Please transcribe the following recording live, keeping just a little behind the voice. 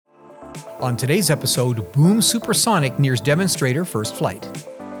On today's episode, Boom Supersonic nears Demonstrator first flight.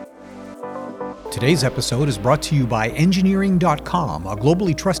 Today's episode is brought to you by Engineering.com, a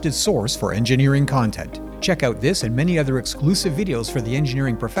globally trusted source for engineering content. Check out this and many other exclusive videos for the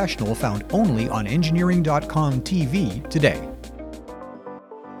engineering professional found only on Engineering.com TV today.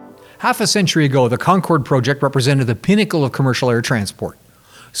 Half a century ago, the Concorde project represented the pinnacle of commercial air transport.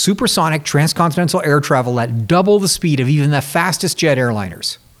 Supersonic transcontinental air travel at double the speed of even the fastest jet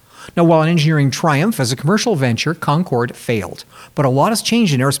airliners. Now, while an engineering triumph, as a commercial venture, Concorde failed. But a lot has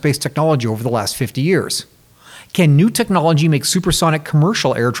changed in aerospace technology over the last 50 years. Can new technology make supersonic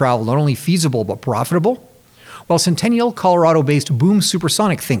commercial air travel not only feasible but profitable? Well, Centennial, Colorado-based Boom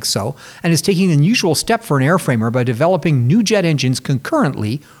Supersonic thinks so, and is taking an unusual step for an airframer by developing new jet engines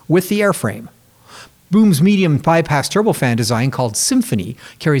concurrently with the airframe. Boom's medium bypass turbofan design, called Symphony,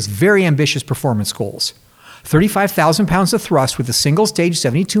 carries very ambitious performance goals. 35,000 pounds of thrust with a single-stage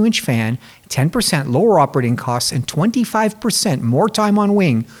 72-inch fan, 10% lower operating costs, and 25% more time on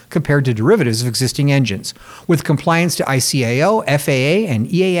wing compared to derivatives of existing engines, with compliance to ICAO, FAA, and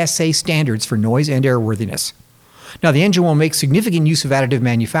EASA standards for noise and airworthiness. Now, the engine will make significant use of additive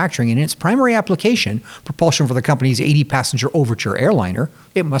manufacturing, and in its primary application, propulsion for the company's 80-passenger Overture airliner,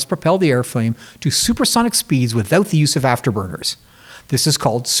 it must propel the airframe to supersonic speeds without the use of afterburners. This is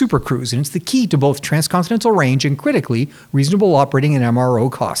called supercruise, and it's the key to both transcontinental range and, critically, reasonable operating and MRO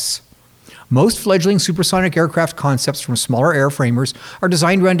costs. Most fledgling supersonic aircraft concepts from smaller airframers are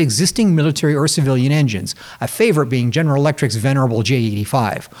designed around existing military or civilian engines, a favorite being General Electric's venerable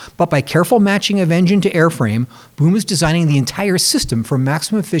J-85. But by careful matching of engine to airframe, Boom is designing the entire system for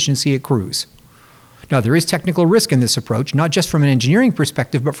maximum efficiency at cruise. Now, there is technical risk in this approach, not just from an engineering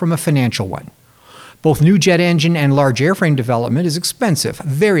perspective, but from a financial one. Both new jet engine and large airframe development is expensive,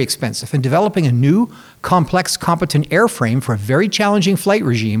 very expensive, and developing a new, complex, competent airframe for a very challenging flight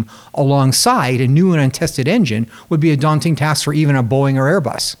regime alongside a new and untested engine would be a daunting task for even a Boeing or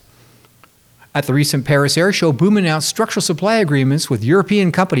Airbus. At the recent Paris Air Show, Boom announced structural supply agreements with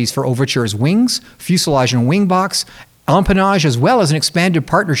European companies for Overture's wings, fuselage and wing box, empennage, as well as an expanded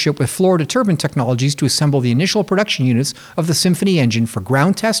partnership with Florida Turbine Technologies to assemble the initial production units of the Symphony engine for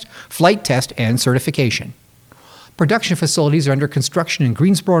ground test, flight test, and certification. Production facilities are under construction in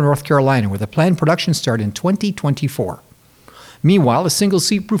Greensboro, North Carolina, with a planned production start in 2024. Meanwhile, a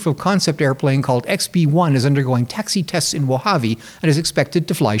single-seat proof-of-concept airplane called XB-1 is undergoing taxi tests in Mojave and is expected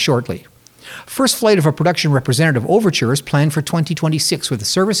to fly shortly. First flight of a production representative Overture is planned for 2026 with a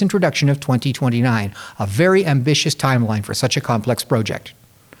service introduction of 2029, a very ambitious timeline for such a complex project.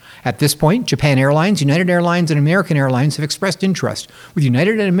 At this point, Japan Airlines, United Airlines, and American Airlines have expressed interest, with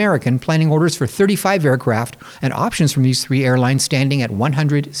United and American planning orders for 35 aircraft and options from these three airlines standing at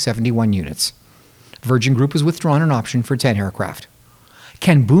 171 units. Virgin Group has withdrawn an option for 10 aircraft.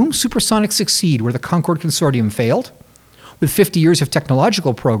 Can Boom Supersonic succeed where the Concorde Consortium failed? With 50 years of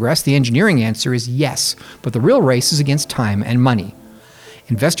technological progress, the engineering answer is yes, but the real race is against time and money.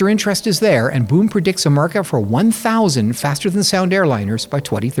 Investor interest is there, and Boom predicts a market for 1,000 faster-than-sound airliners by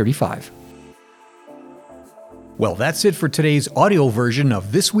 2035. Well, that's it for today's audio version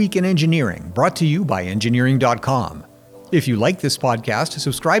of This Week in Engineering, brought to you by Engineering.com. If you like this podcast,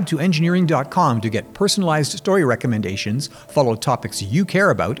 subscribe to Engineering.com to get personalized story recommendations, follow topics you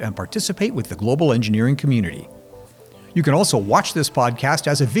care about, and participate with the global engineering community. You can also watch this podcast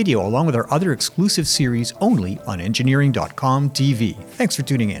as a video along with our other exclusive series only on Engineering.com TV. Thanks for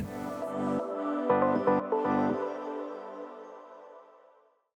tuning in.